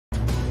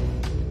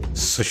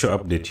Social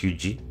update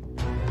UG.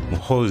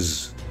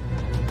 Muhoozi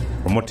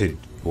promoted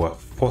to a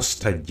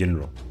 4-star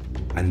general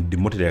and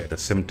demoted at the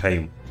same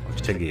time.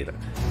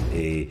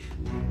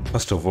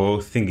 First of all,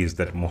 thing is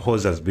that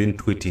Muhoozi has been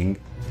tweeting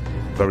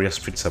various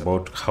tweets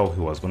about how he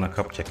was going to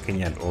capture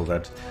Kenya and all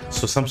that.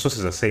 So some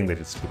sources are saying that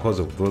it's because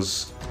of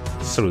those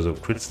series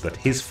of tweets that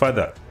his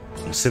father,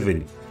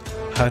 Museveni,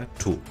 had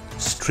to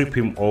strip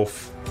him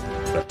of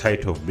the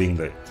title of being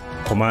the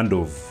command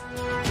of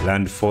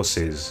land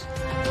forces,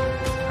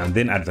 and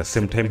then at the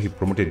same time he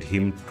promoted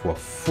him to a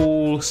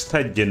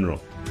 4-star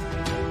general,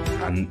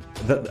 and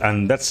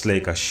that's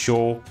like a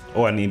show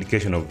or an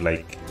indication of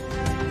like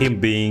him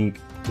being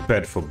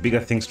prepared for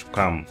bigger things to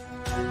come.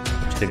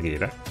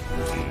 The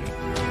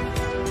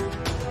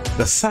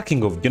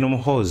sacking of General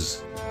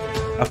Muhoozi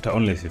after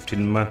only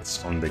 15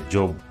 months on the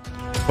job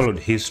followed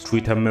his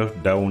Twitter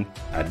meltdown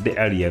a day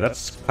earlier that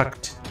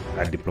sparked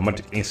a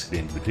diplomatic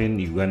incident between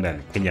Uganda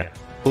and Kenya,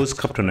 whose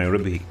capital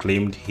Nairobi he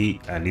claimed he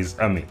and his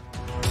army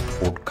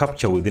would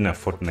capture within a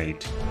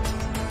fortnight.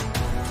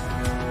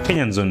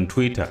 Kenyans on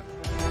Twitter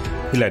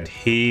pillared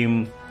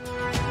him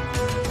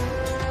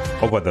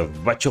over the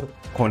virtual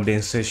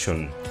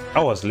condensation.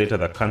 Hours later,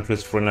 the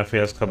country's Foreign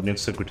Affairs Cabinet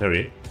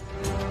Secretary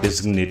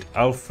designate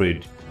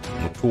Alfred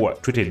Mutua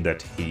tweeted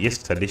that he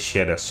yesterday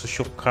shared a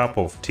social cup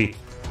of tea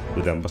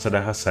with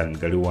Ambassador Hassan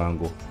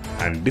Galiwango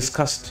and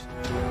discussed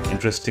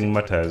interesting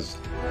matters.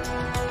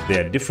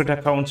 There are different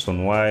accounts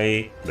on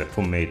why the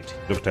two met.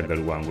 Dr.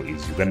 Galiwango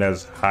is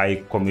Uganda's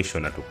High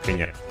Commissioner to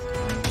Kenya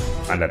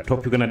and a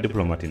top Uganda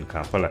diplomat in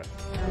Kampala.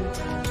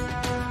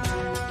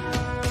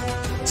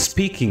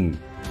 Speaking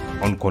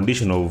on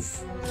condition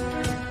of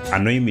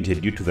anonymity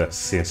due to the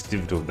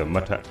sensitivity of the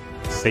matter,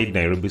 said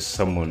Nairobi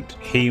summoned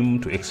him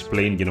to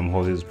explain General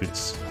Muhoozi's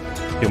tweets.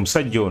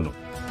 Omusajja ono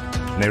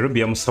Nairobi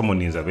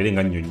yamusamoninza abeere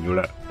nga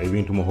annyonnyola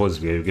ebintu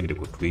Muhoozi bye yayogedde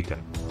ku Twitter.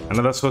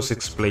 Another source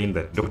explained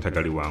that Dr.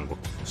 Galiwango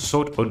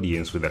sought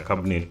audience with the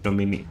cabinet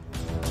nominee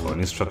on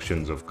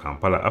instructions of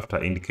Kampala after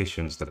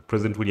indications that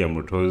President William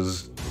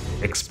Ruto's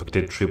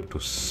expected trip to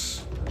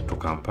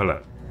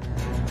Kampala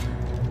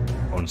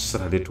on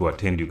Saturday to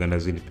attend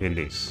Uganda's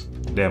independence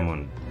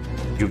Diamond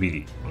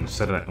Jubilee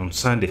on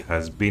Sunday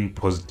has been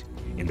paused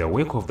in the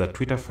wake of the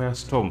Twitter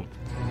firestorm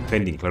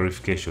pending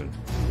clarification.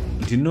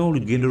 Ntino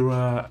olugendo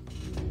lwa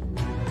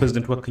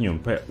President wa Kenya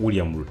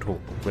William Ruto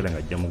okubeera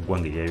ng'ajja mu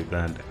ggwanga erya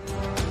Uganda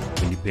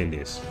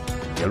independence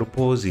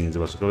yalupoozinze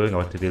basooka nga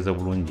batereeza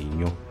bulungi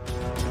nnyo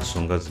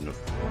ensonga zino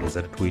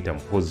eza Twitter.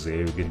 Muhoozi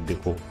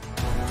yayogeddeko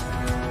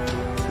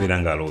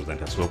kubeera ng'alowooza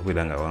nti asobola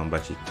kubeera ng'awamba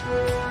ki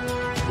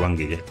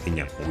ggwanga erya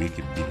Kenya mu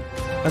wiiki bbiri.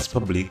 As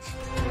public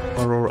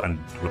parole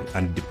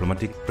and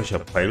diplomatic pressure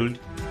piled,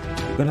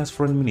 Uganda's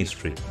foreign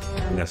ministry,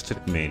 in a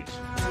statement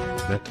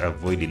that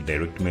avoided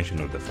direct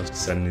mention of the first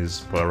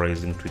son's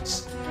polarizing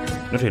tweets,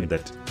 noted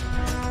that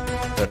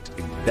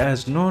it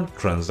does not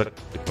transact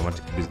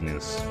diplomatic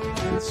business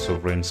with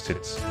sovereign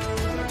states.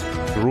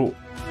 Through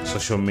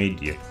social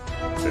media,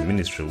 the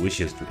ministry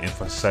wishes to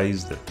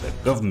emphasize that the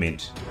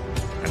government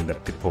and the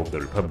people of the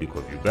Republic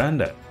of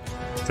Uganda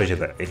treasure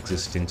the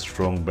existing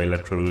strong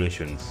bilateral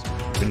relations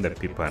between the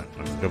people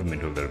and the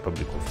government of the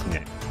Republic of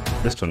Kenya.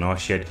 Based on our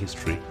shared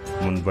history,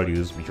 common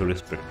values, mutual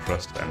respect,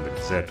 trust, and the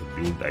desire to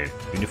build a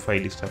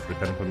unified East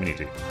African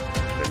community,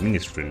 the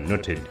ministry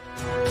noted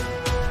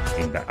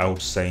in the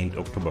outsigned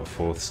October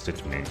 4th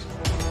statement.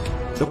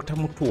 Dr.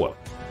 Mutua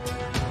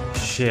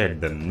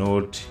shared the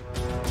note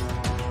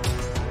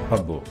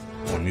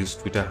on his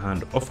Twitter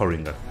handle,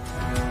 offering a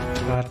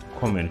flat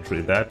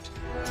commentary that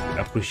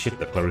appreciate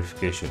the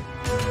clarification.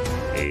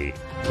 We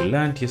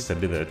learned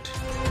yesterday that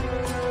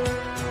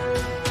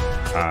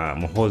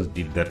Muhoozi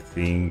did that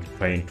thing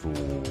trying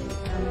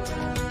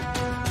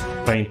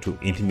to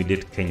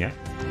intimidate Kenya.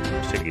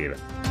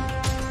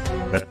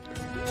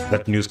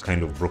 That news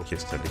kind of broke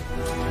yesterday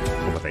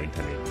over the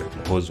internet. That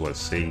Muhoozi was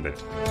saying that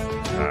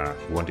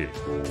he wanted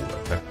to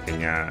attack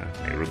Kenya,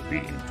 Nairobi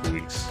in 2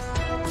 weeks.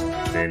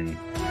 Then,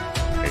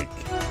 like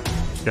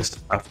just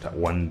after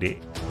one day,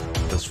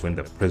 that's when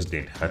the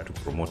president had to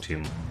promote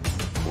him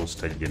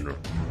 4-star general,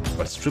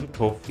 but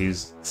stripped off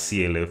his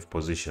CLF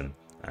position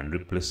and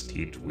replaced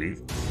it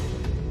with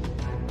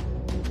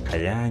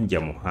Kayanja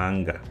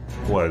Muhanga,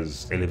 who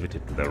was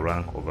elevated to the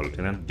rank of a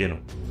lieutenant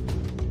general.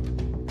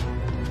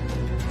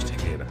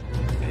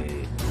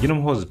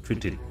 General Muhoozi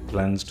tweeted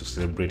plans to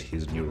celebrate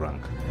his new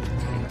rank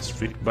in a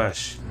street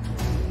bash,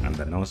 and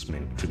the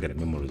announcement triggered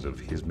memories of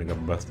his mega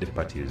birthday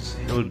parties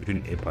held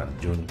between April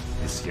and June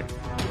this year in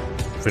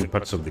different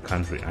parts of the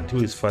country until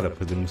his father,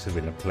 President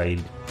Museveni,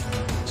 applied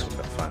some of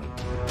the fun.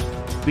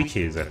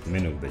 Speeches at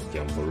many of the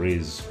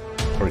jamborees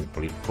carried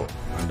political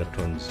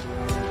undertones.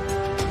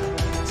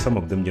 Some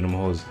of them, General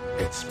Muhoozi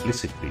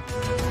explicitly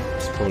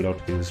spelled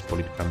out his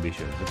political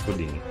ambitions,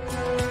 including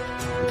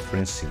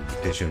referencing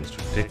invitations to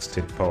take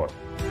state power,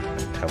 a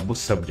taboo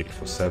subject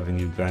for serving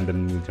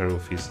Ugandan military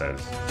officers.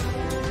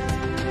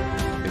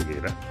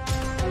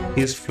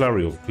 His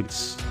flurry of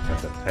tweets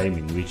at the time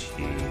in which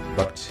he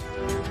backed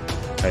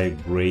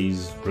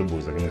high-raised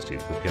rebels against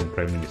Ethiopian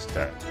Prime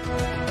Minister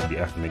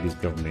Abiy Ahmed's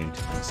government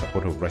in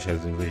support of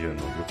Russia's invasion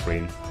of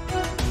Ukraine,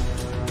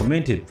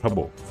 fomented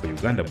trouble for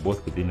Uganda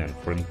both within and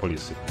foreign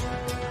policy,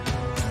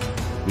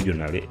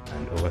 regionally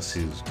and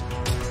overseas.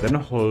 Then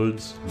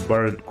holds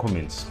barred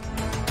comments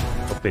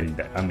opened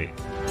the army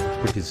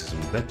criticism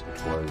that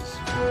it was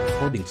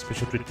affording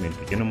special treatment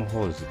to General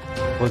Muhoozi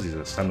because he's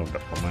the son of the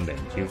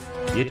commander-in-chief,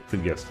 yet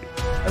previously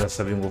other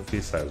serving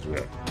officers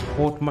were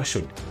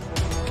court-martialed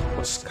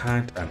for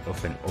scant and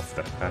often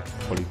off-the-cut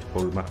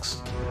political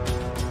remarks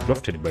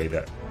drafted by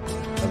the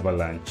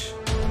avalanche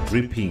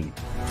ripping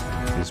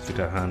his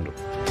Twitter handle.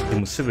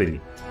 Museveni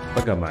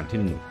bagamba nti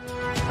nno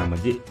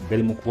amagye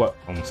gali mu kuwa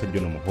omusajja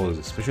ono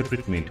Muhoozi special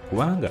treatment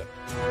kubanga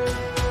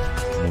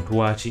muntu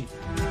waaki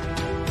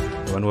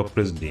abantu ba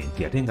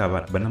pulezidenti ate nga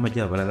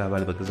bannamagye abalala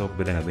abaali bagezaho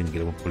okubeera nga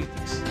benyigira mu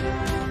politics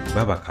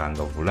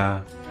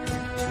babakangavula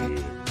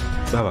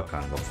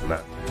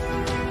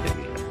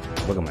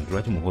bagamba nti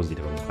lwaki Muhoozi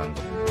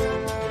tebamukangavula.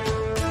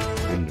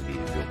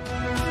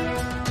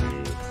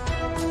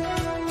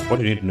 What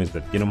you need to know is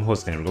that General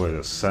Muhoozi Kainerugaba is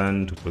a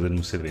son to President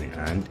Museveni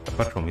and,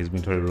 apart from his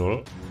military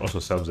role, also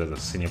serves as a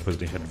senior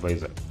presidential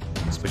advisor,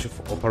 especially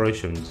for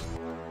operations.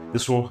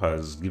 This role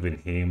has given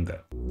him the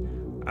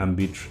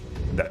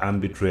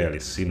ambit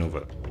rarely seen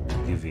over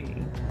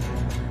giving.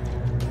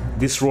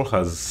 This role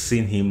has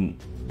seen him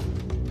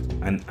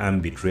an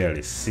ambit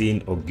rarely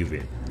seen or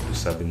given to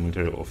serving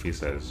military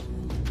officers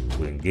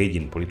who engage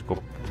in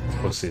political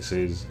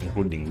processes,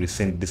 including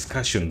recent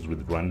discussions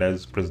with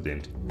Rwanda's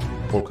president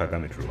Paul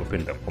Kagame to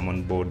open the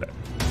common border,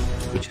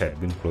 which had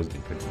been closed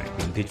in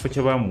 2019. Ekifo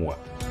kyebamuwa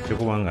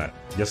kyokubanga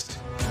just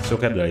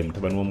sooka ddala ye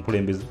mutabani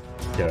w'omukulembeze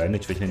kyala alina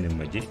ekifo kinene mu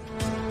magye,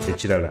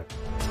 ekirala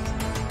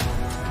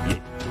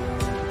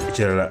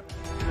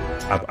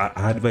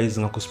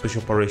advising ku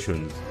special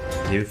operations,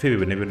 ebifo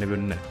ebyo byonna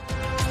byonna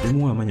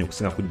bimuwa amaanyi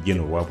okusinga ku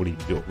general wa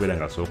bulijjo okubeera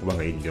nga asobola okuba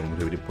nga yingira mu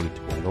bintu ebiri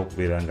political nga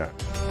okubeera nga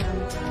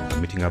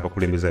meeting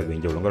abakulembeze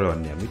ab'enjawulo nga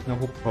lwani meeting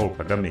ako Paul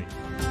Kagame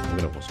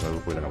ngenda ku nsonga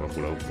z'okubeera nga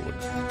bagulawo boda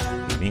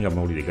naye nga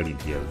amawulire gali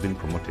nti has been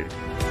promoted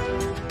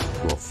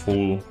to a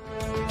full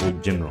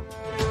general.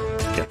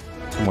 Yeah,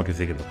 tell me what you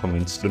think in the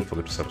comments. Don't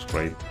forget to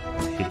subscribe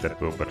and hit that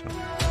bell button.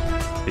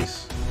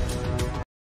 Peace.